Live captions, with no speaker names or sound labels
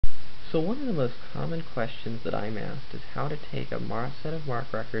So one of the most common questions that I'm asked is how to take a set of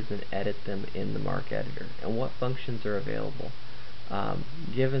MARC records and edit them in the MarcEditor, and what functions are available.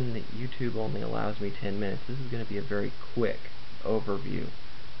 Given that YouTube only allows me 10 minutes, this is going to be a very quick overview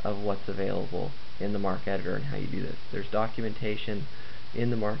of what's available in the MarcEditor and how you do this. There's documentation in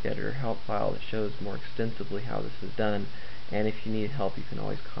the MarcEditor help file that shows more extensively how this is done, and if you need help you can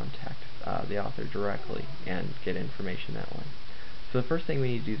always contact the author directly and get information that way. So the first thing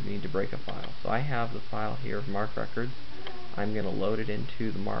we need to do is we need to break a file. So I have the file here of MARC records. I'm going to load it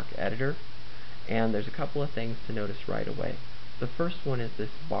into the MarcEditor, and there's a couple of things to notice right away. The first one is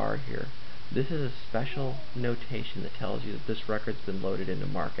this bar here. This is a special notation that tells you that this record's been loaded into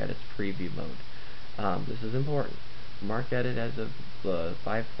MarcEdit's preview mode. This is important. MarcEdit, as of the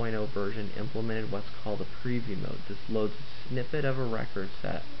 5.0 version, implemented what's called a preview mode. This loads a snippet of a record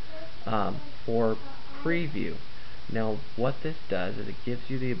set for preview. Now what this does is it gives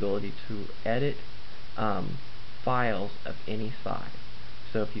you the ability to edit files of any size.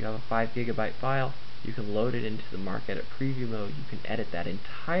 So if you have a 5 GB file, you can load it into the MarcEdit preview mode. You can edit that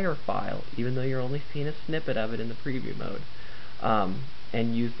entire file, even though you're only seeing a snippet of it in the preview mode,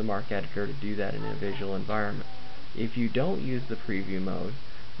 and use the MarcEditor to do that in a visual environment. If you don't use the preview mode,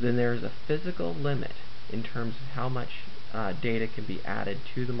 then there's a physical limit in terms of how much data can be added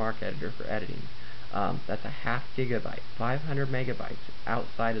to the MarcEditor for editing. That's a ½ gigabyte, 500 megabytes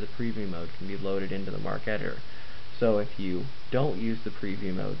outside of the preview mode can be loaded into the MarcEditor. So if you don't use the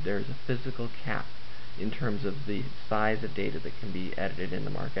preview mode, there's a physical cap in terms of the size of data that can be edited in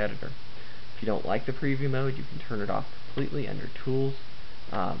the MarcEditor. If you don't like the preview mode, you can turn it off completely under Tools,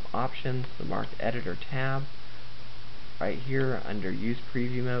 Options, the MarcEditor tab. Right here under Use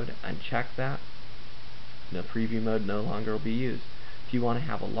Preview Mode, uncheck that. The preview mode no longer will be used. If you want to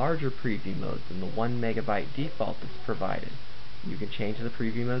have a larger preview mode than the 1 megabyte default that's provided, you can change the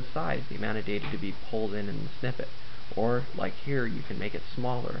preview mode size, the amount of data to be pulled in the snippet. Or, like here, you can make it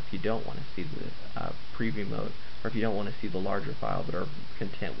smaller if you don't want to see the preview mode, or if you don't want to see the larger file but are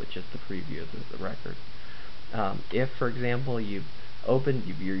content with just the preview of the record. If, for example, you're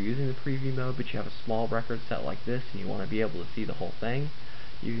using the preview mode but you have a small record set like this and you want to be able to see the whole thing,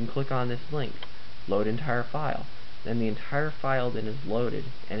 you can click on this link, Load Entire File. Then the entire file then is loaded,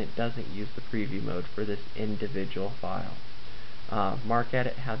 and it doesn't use the preview mode for this individual file.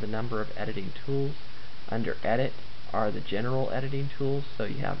 MarcEdit has a number of editing tools. Under Edit are the general editing tools, so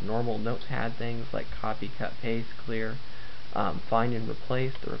you have normal notepad things like copy, cut, paste, clear, find and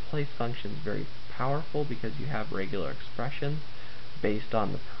replace. The replace function is very powerful because you have regular expressions based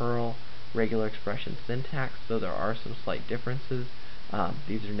on the Perl regular expression syntax, though there are some slight differences.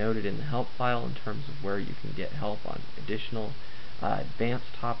 These are noted in the help file in terms of where you can get help on additional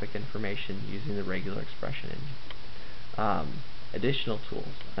advanced topic information using the regular expression engine. Additional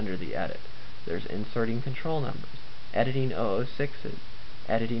tools under the Edit. There's inserting control numbers, editing 006s,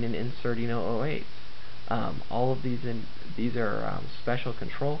 editing and inserting 008s. All of these are special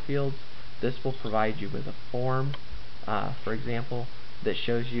control fields. This will provide you with a form, for example, that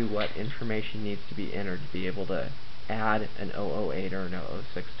shows you what information needs to be entered to be able to add an 008 or an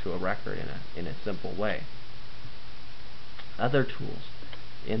 006 to a record in a simple way. Other tools.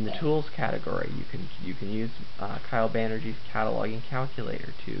 In the Tools category, you can use Kyle Banerjee's cataloging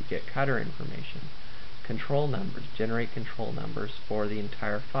calculator to get cutter information. Control numbers, generate control numbers for the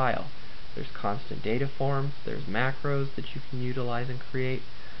entire file. There's constant data forms, there's macros that you can utilize and create.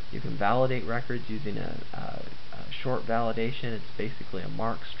 You can validate records using a short validation. It's basically a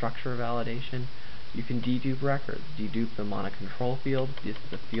MARC structure validation. You can dedupe records, dedupe them on a control field. This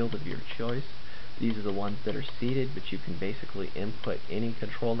is a field of your choice. These are the ones that are seeded, but you can basically input any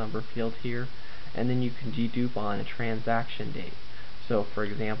control number field here, and then you can dedupe on a transaction date. So, for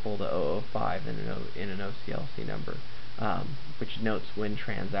example, the 005 in an OCLC number, which notes when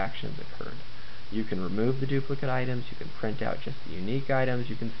transactions occurred. You can remove the duplicate items, you can print out just the unique items,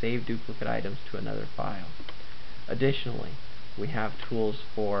 you can save duplicate items to another file. Additionally, we have tools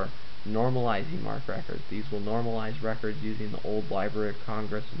for normalizing MARC records. These will normalize records using the old Library of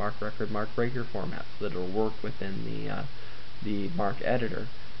Congress MARC record, MARC breaker format so that it will work within the MarcEditor.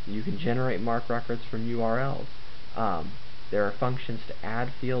 You can generate MARC records from URLs. There are functions to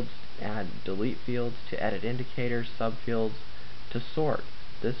add fields, delete fields, to edit indicators, subfields, to sort.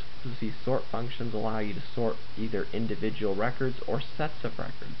 These sort functions allow you to sort either individual records or sets of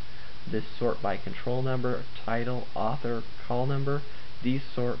records. This sort by control number, title, author, call number. This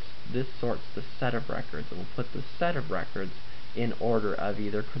sorts the set of records and will put the set of records in order of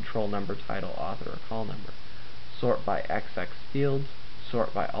either control number, title, author, or call number. Sort by XX fields,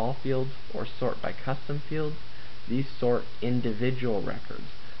 sort by all fields, or sort by custom fields. These sort individual records.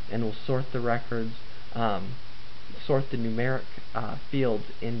 and will sort the records, sort the numeric fields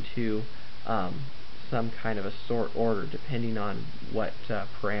into some kind of a sort order depending on what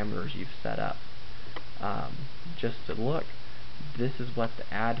parameters you've set up. Just to look, this is what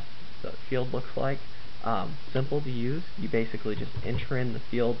the add field looks like. Simple to use. You basically just enter in the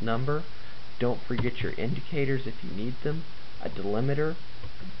field number. Don't forget your indicators if you need them, a delimiter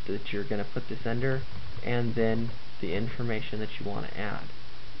that you're going to put this under, and then the information that you want to add.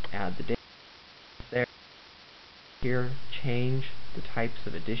 Add the data there. Here, change the types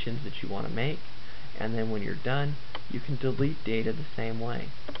of additions that you want to make, and then when you're done, you can delete data the same way.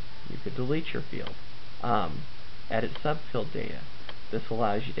 You could delete your field. Edit subfield data. This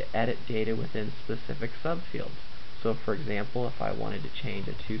allows you to edit data within specific subfields. So for example, if I wanted to change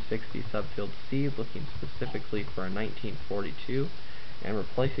a 260 subfield C looking specifically for a 1942 and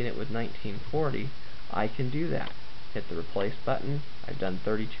replacing it with 1940, I can do that. Hit the replace button. I've done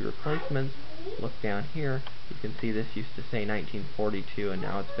 32 replacements. Look down here. You can see this used to say 1942 and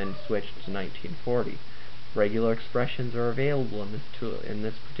now it's been switched to 1940. Regular expressions are available in this tool, in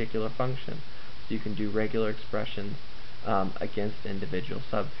this particular function. So you can do regular expressions against individual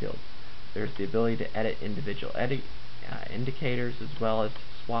subfields. There's the ability to edit individual indicators as well as to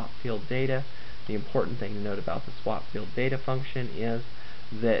swap field data. The important thing to note about the swap field data function is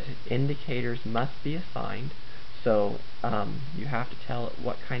that indicators must be assigned. So you have to tell it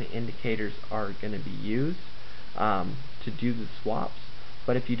what kind of indicators are going to be used to do the swaps.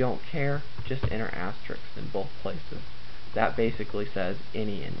 But if you don't care, just enter asterisks in both places. That basically says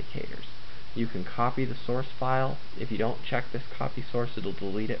any indicators. You can copy the source file. If you don't check this copy source, it'll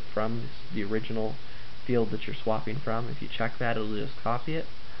delete it from the original field that you're swapping from. If you check that, it'll just copy it.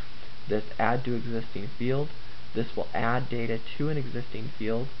 This add to existing field, this will add data to an existing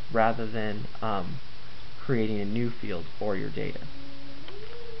field rather than creating a new field for your data.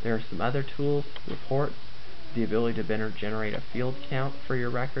 There are some other tools, reports, the ability to generate a field count for your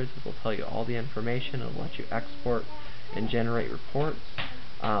records. It will tell you all the information. It will let you export and generate reports.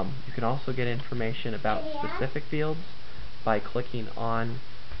 You can also get information about specific fields by clicking on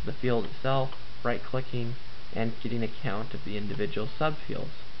the field itself, right-clicking, and getting a count of the individual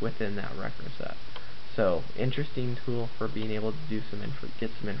subfields within that record set. So, interesting tool for being able to do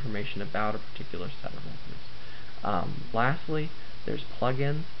get some information about a particular set of records. Lastly, there's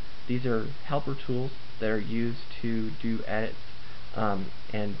plugins. These are helper tools that are used to do edits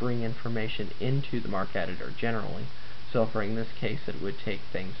and bring information into the MarcEditor generally. So for in this case, it would take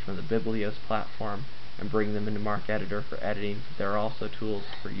things from the Biblios platform and bring them into MarcEditor for editing. There are also tools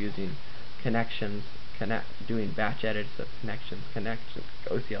for using connections, doing batch edits of connections,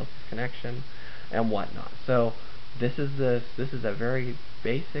 OCL connection, and whatnot. So this is a very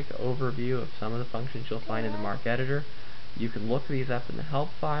basic overview of some of the functions you'll find in the MarcEditor. You can look these up in the help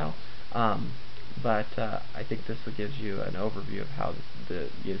file, but I think this gives you an overview of how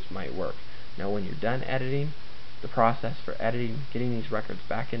this might work. Now when you're done editing, the process for getting these records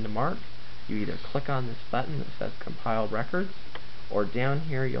back into MARC, you either click on this button that says Compile Records, or down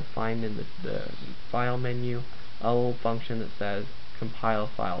here you'll find in the File menu a little function that says Compile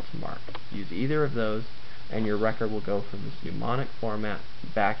File to MARC. Use either of those, and your record will go from this mnemonic format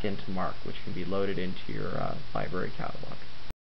back into MARC, which can be loaded into your library catalog.